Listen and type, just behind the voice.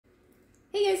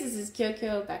Hey guys, this is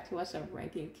Kyokyo, back to watch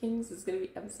Ranking Kings. This is gonna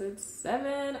be episode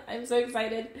 7. I'm so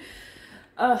excited.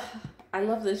 I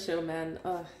love this show, man.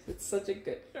 It's such a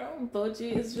good show.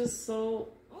 Boji is just so...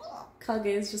 Kage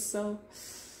is just so...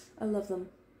 I love them.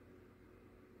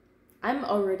 I'm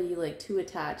already like too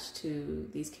attached to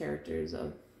these characters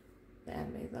of the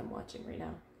anime that I'm watching right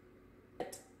now.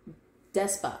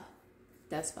 Despa's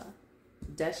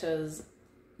Desha's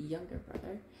younger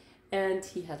brother, and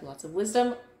he had lots of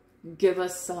wisdom. Give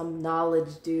us some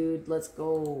knowledge, dude. Let's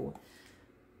go.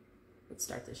 Let's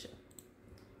start this show.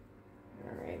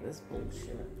 Alright, this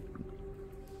bullshit.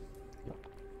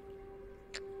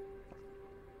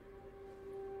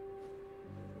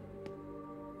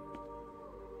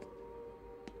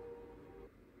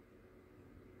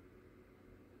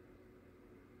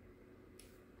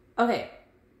 Okay.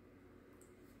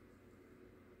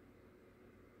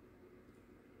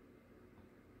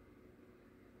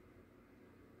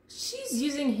 She's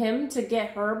using him to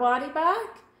get her body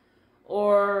back?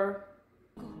 Or...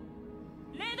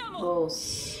 Oh.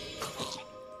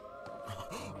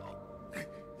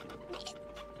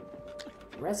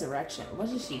 Resurrection. What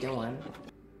is she doing?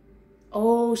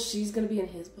 Oh, she's gonna be in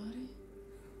his body?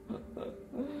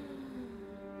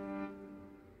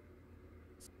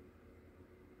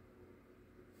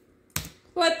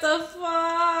 What the fuck?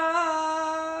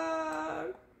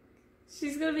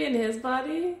 She's gonna be in his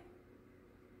body?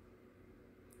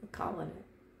 I'm calling it.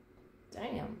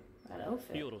 Damn, that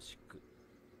outfit.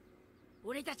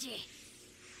 俺たち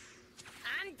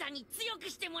あんたに強く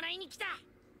してもらいに来た。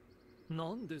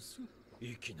なんです？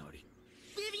いきなり。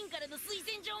ベビンからの推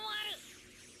薦状もあ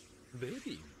る。ベ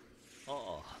ビン？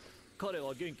ああ、彼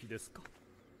は元気ですか？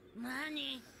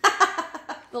何？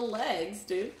 The legs,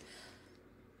 dude.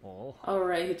 ああ。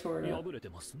Alright, he tore it up. 破れて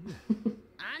ますね。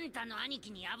あんたの兄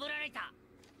貴に破られた。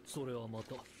それはま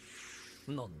た。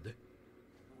なんで？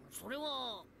それ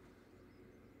は。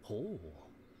ほう。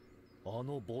あ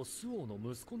のボス王の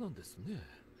息子なんですね。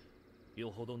よ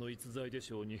ほどの逸材で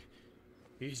しょうに。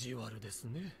意地悪です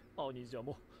ね、兄者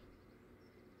も。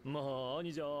まあ、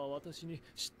兄者は私に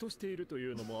嫉妬していると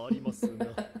いうのもありますが。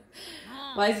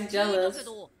Why is he jealous?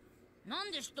 な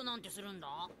んで嫉妬なんてするんだ？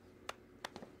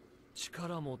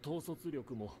力も統率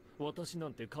力も私な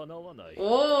んてかなわない。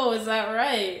Oh, is that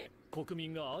right? 国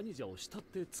民が兄者を慕っ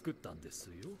て作ったんです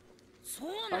よ。そう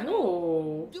なの？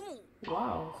 Oh. でも、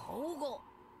 Wow. 顔が。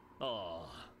あ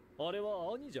あ、あれ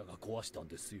は兄者が壊したん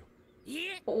ですよ。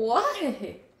え？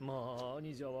 Why? まあ、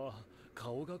兄者は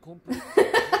顔がコンプレックス。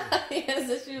He has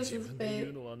issues 自 with 分で言 face.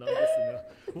 うのはなんです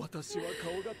が、私は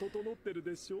顔が整ってる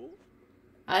でしょう。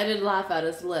 I did laugh at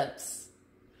his lips.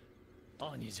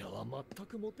 兄者は全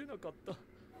くモテなかった。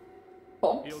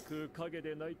 Oh, よく陰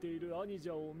で泣いている兄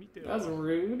者を見て that was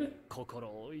rude. 心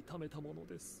を痛めたもの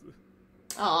です。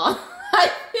 Aw, I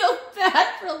feel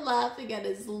bad for laughing at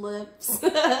his lips.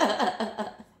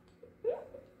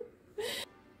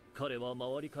 彼は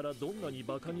周りからどんなに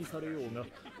バカにされようが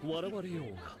笑われよ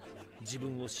うが自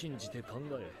分を信じて考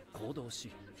え行動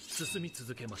し進み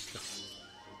続けました。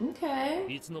 Okay.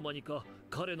 いつの間にか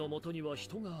彼のもとには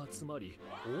人が集まり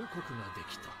王国がで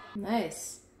きた。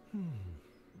 Nice.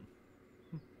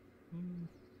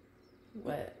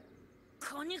 What?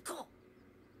 金か。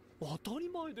当たり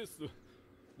前です。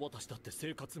私だって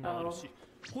生活があるし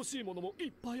欲しいものもい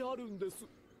っぱいあるんです。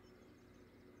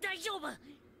大丈夫。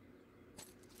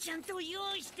ちゃんと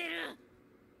用意してる。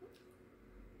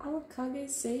 Alakage's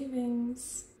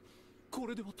savings. こ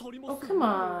れでは足りま Oh, せん。 come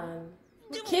on.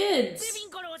 で We're も kids. ベビ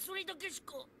ンからはそれだけし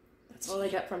か。 That's all I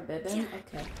got from Bibin?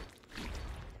 Okay.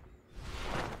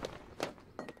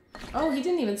 Oh, he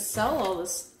didn't even sell all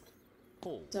this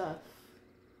ほう。 stuff.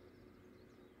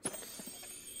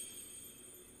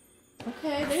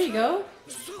 Okay, there you go.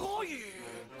 すごい。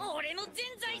俺の全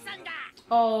財産だ。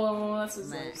 Oh, that's his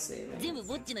まあ life savings. 全部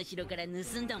ぼっちの城から盗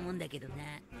んだもんだけどな。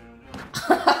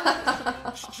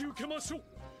引き受けましょう。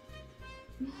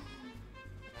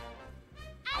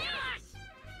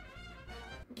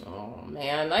 Oh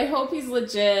man, I hope he's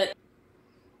legit.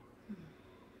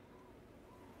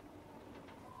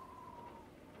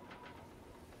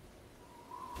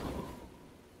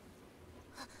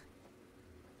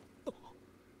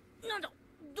 なんだ、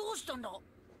どうしたんだ。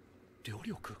霊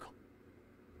力が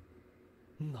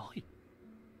ない。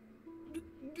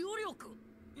霊力。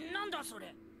なんだそ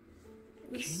れ。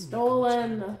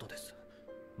 Stolen. ことです。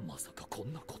まさかこ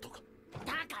んなことが。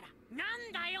だからな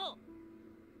んだよ。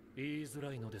言いづ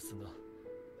らいのですが、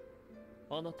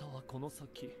あなたはこの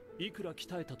先いくら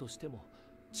鍛えたとしても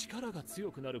力が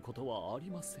強くなることはあり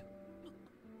ません。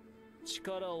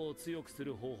力を強くす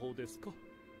る方法ですか？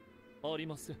あり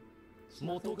ません。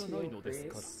元がないのです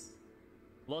から。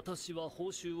私は報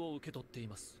酬を受け取ってい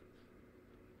ます。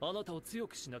あなたを強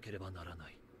くしなければならな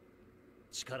い。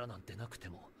力なんてなくて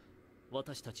も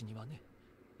私たちにはね、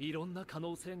いろんな可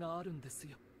能性があるんです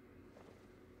よ。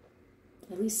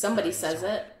 At least somebody says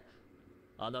it.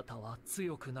 あなたは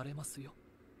強くなれますよ。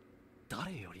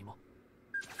誰よりも。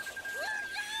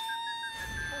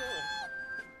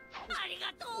あり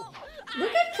がとう。 Look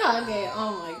at Kage.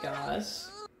 Oh my gosh.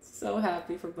 So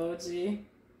happy for Boji.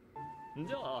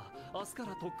 じゃあ明日か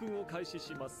ら特訓を開始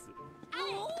します。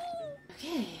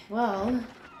 Okay, well.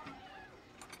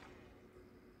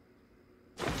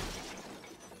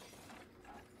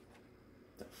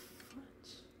 The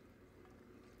fudge.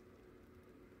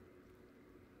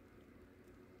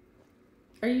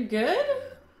 Are you good?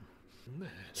 ねえ、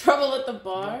 Trouble at the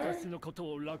bar? 私のこ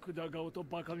とをラクダ顔と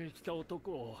バカにした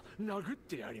男を殴っ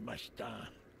てやりまし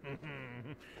た。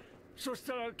そし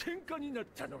たら喧嘩になっ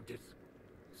たのです。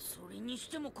それに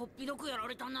してもこっぴどくやら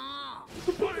れたな。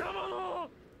バカ者！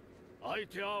相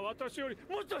手は私より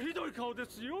もっとひどい顔で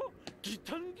すよ。ギ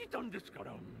タンギタンですか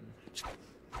ら。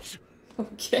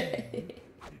Okay.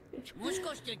 もし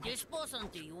かしてデスパーさんっ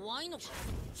て弱いのか。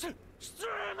失礼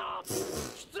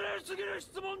すぎる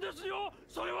質問ですよ。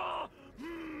それは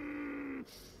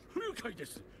不愉快で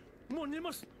す。もう寝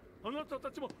ます。あなた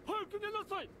たちも早く寝な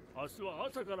さい。明日は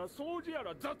朝から掃除や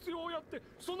ら雑用をやって、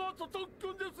その後特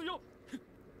訓ですよ。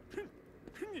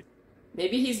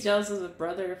Maybe he's jealous of his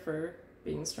brother for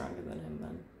being stronger than him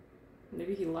then.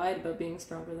 Maybe he lied about being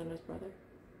stronger than his brother.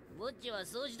 ぼっちは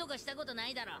掃除とかしたことな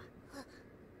いだろ。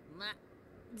ま、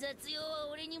雑用は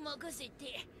俺に任せ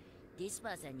て、デスパ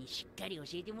ーさんにしっかり教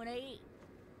えてもらえ。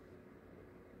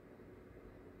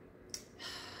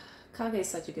Kage's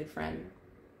such a good friend.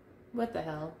 What the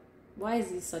hell? Why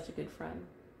is he such a good friend?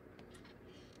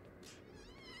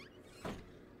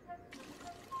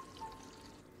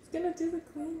 He's gonna do the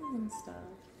cleaning and stuff.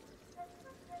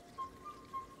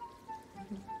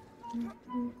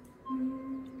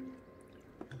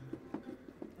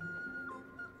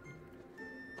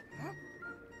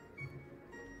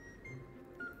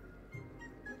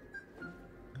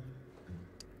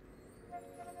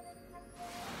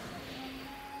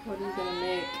 What are you gonna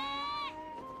make?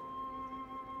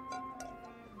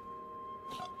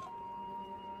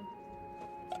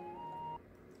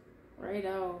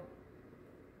 Righto.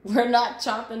 We're not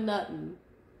chopping nothing.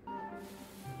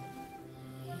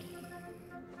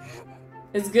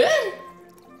 It's good.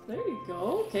 There you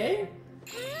go. Okay.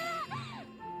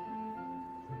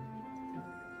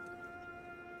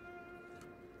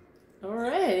 All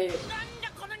right.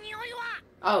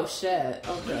 Oh shit.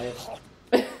 Okay.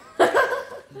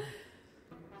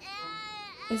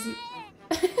 Is he?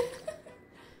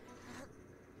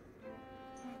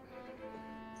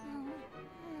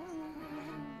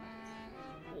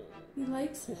 He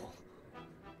likes it.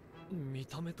 見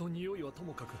た目と匂いはと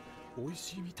もかく美味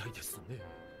しいみたいですね。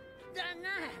だな。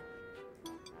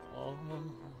ああ。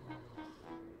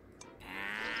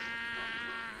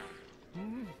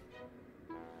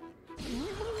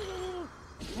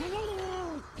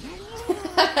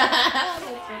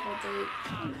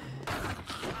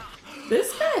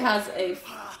This guy has a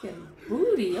fucking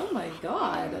booty. Oh my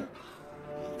god.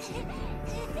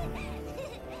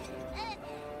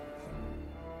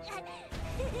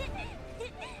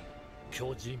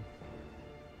 巨人。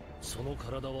その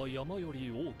体は山より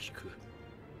大きく、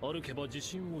歩けば地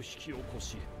震を引き起こ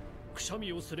し、くしゃ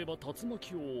みをすれば竜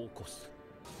巻を起こす。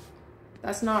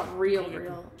That's not real,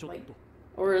 like,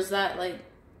 or is that like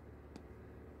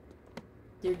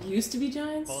there used to be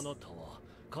giants? あなたは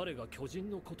彼が巨人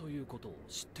の子ということを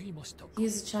知っていましたか？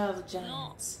 He's a child of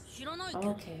giants. 知らないけ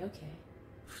ど。Okay, okay.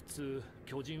 普通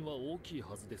巨人は大きい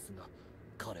はずですが、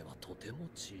彼はとても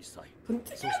小さい。そ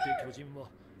して巨人は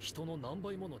人の何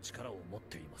倍もの力を持っ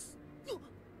ています。っ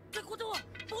てことは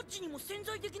ぼっちにも潜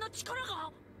在的な力が。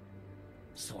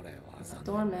それは残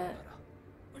ドアメ念ながら。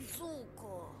そうか。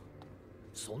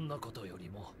そんなことより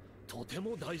もとて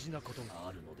も大事なことが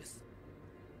あるのです。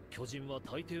巨人は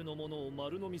大抵のものを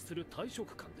丸飲みする大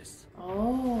食漢です。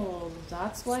Oh,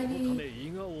 that's そ why のた he. め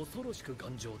胃が恐ろしく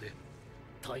頑丈で、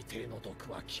大抵の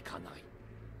毒は効かない。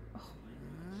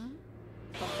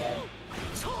Okay.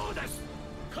 そうです。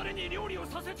彼に料理を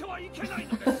させてはいけない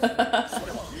のです。それ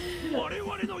は我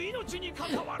々の命に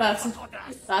関わること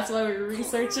です。That's why we're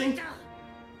researching.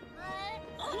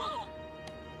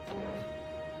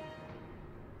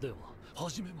 では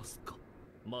始めますか。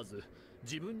まず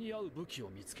自分に合う武器を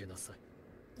見つけなさい。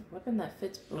 A weapon that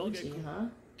fits Boji, huh?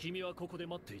 君はここで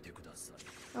待っていてください。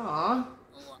 Aw. わ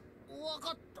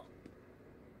かった。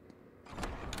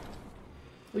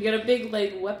 We got a big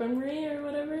like weaponry or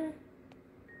whatever.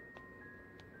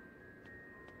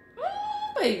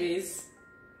 babies.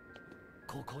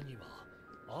 ここには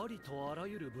ありとあら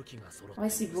ゆる武器が揃って Oh, I いま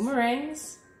す see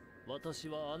boomerangs. 私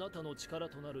はあなたの力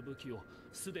となる武器を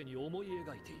すでに思い描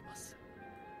いています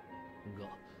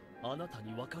が、あなた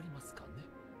にわかりますかね。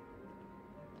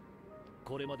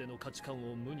これまでの価値観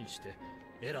を無にして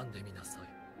選んでみなさい。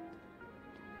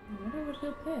 I wonder what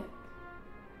he'll pick.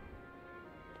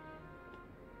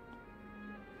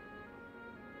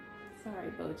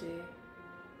 Sorry, Boji.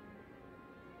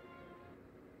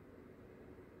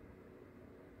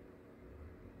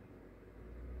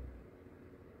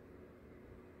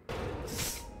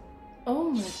 Oh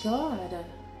my god.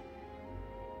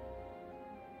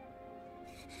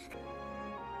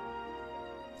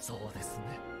 そうです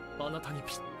ね、あなたに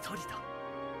ぴったりだ。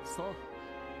さあ、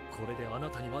これであな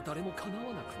たには誰もかな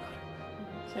わなく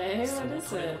なる。 Okay, そ what の is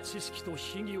ための it? 知識と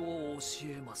秘技を教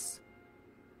えます。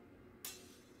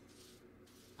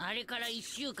あれから1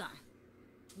週間、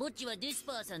ぼっちはデス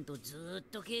パーさんとずーっ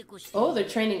と稽古して。 Oh, they're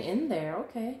training in there.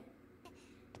 Okay.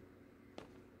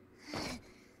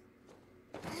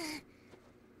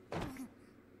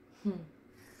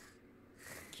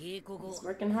 稽古後、 He's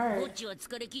working ぼ hard. っちは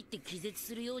疲れ切って気絶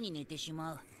するように寝てし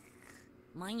まう。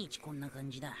毎日こんな感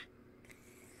じだ。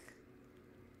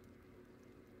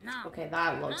なあ、 Okay,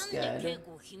 that なん looks で good. 稽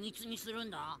古を秘密にするん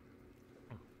だ？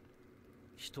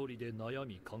一人で悩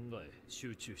み考え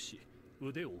集中し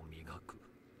腕を磨く。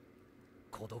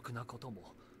孤独なこと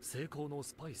も成功の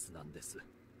スパイスなんです。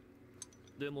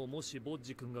でももしボッ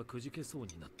ジ君がくじけそう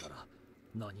になったら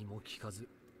何も聞かず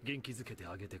元気づけて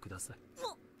あげてください。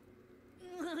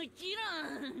もちろ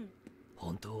ん。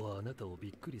本当はあなたをび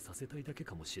っくりさせたいだけ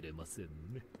かもしれません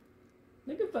ね。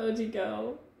 Look at Boji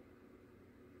go.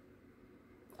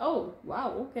 Oh,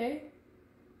 wow, okay.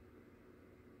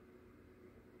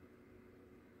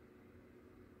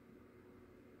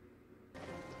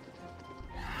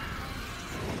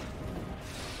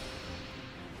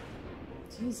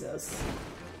 Jesus.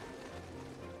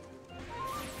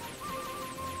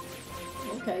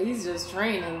 Okay, he's just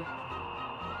training.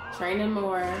 Training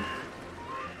more.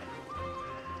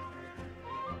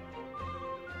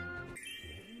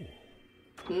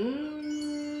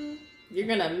 You're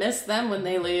gonna miss them when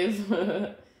they leave.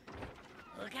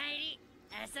 おかえり。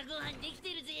朝ごはんできて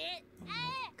るぜ。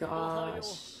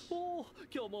Gosh. おお、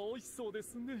今日も美味しそうで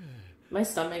すね。 My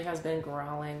stomach has been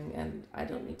growling and I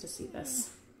don't need to see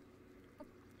this.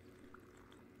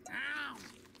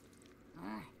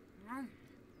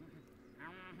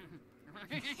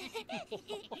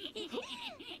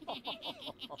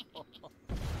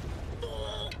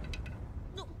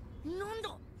 なん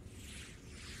だ。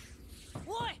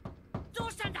おい、ど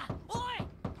うしたんだ。おい。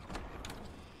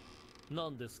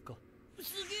何ですか。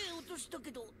すげえ音した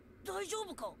けど大丈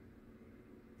夫か。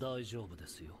大丈夫で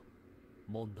すよ。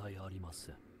問題ありま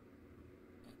せん。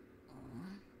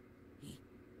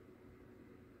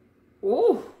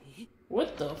 Oh,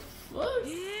 what the fuck?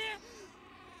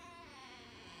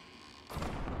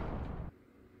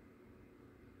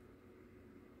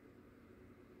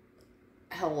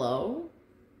 Hello?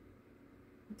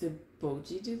 Did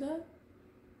Boji do that?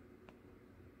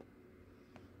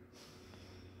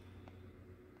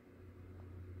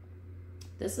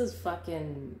 This is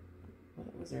fucking...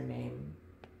 What was her name?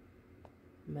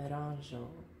 Meranjo.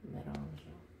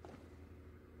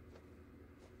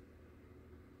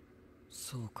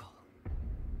 そうか。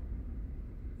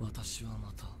私は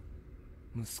また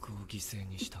息子を犠牲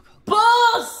にしたか。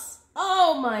Boss!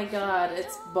 Oh my god,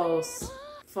 it's Boss.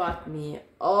 Fuck me.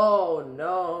 Oh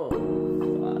no.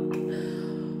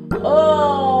 Fuck.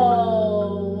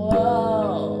 Oh,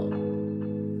 wow.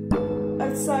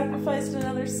 I've sacrificed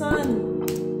another son.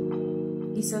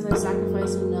 He says I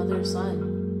sacrificed another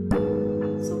son.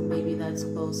 So maybe that's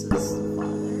Boss's father?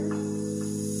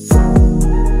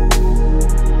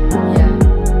 Yeah.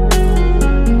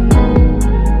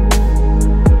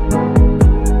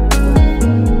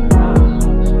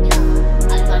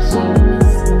 I thought she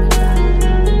was coming back.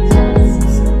 So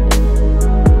this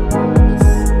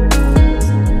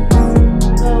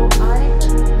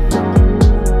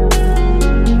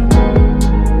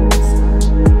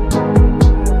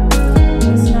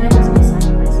guy has been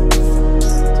sacrificing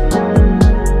his sons.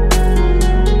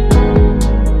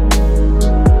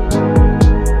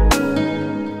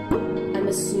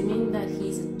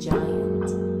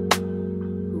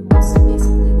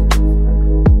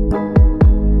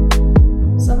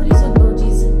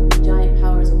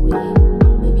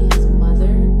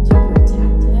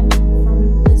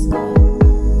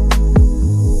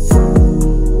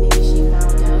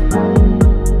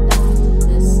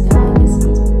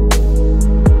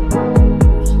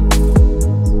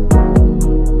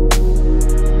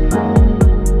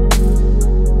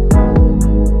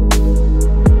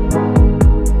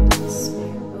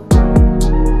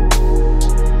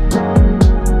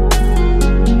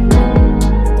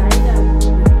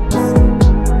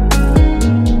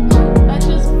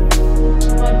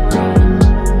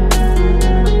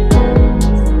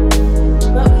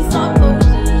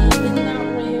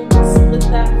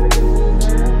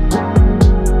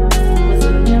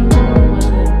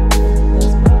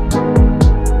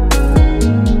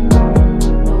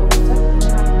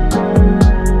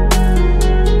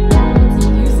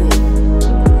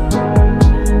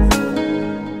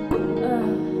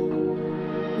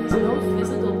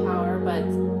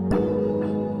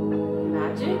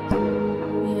 magic?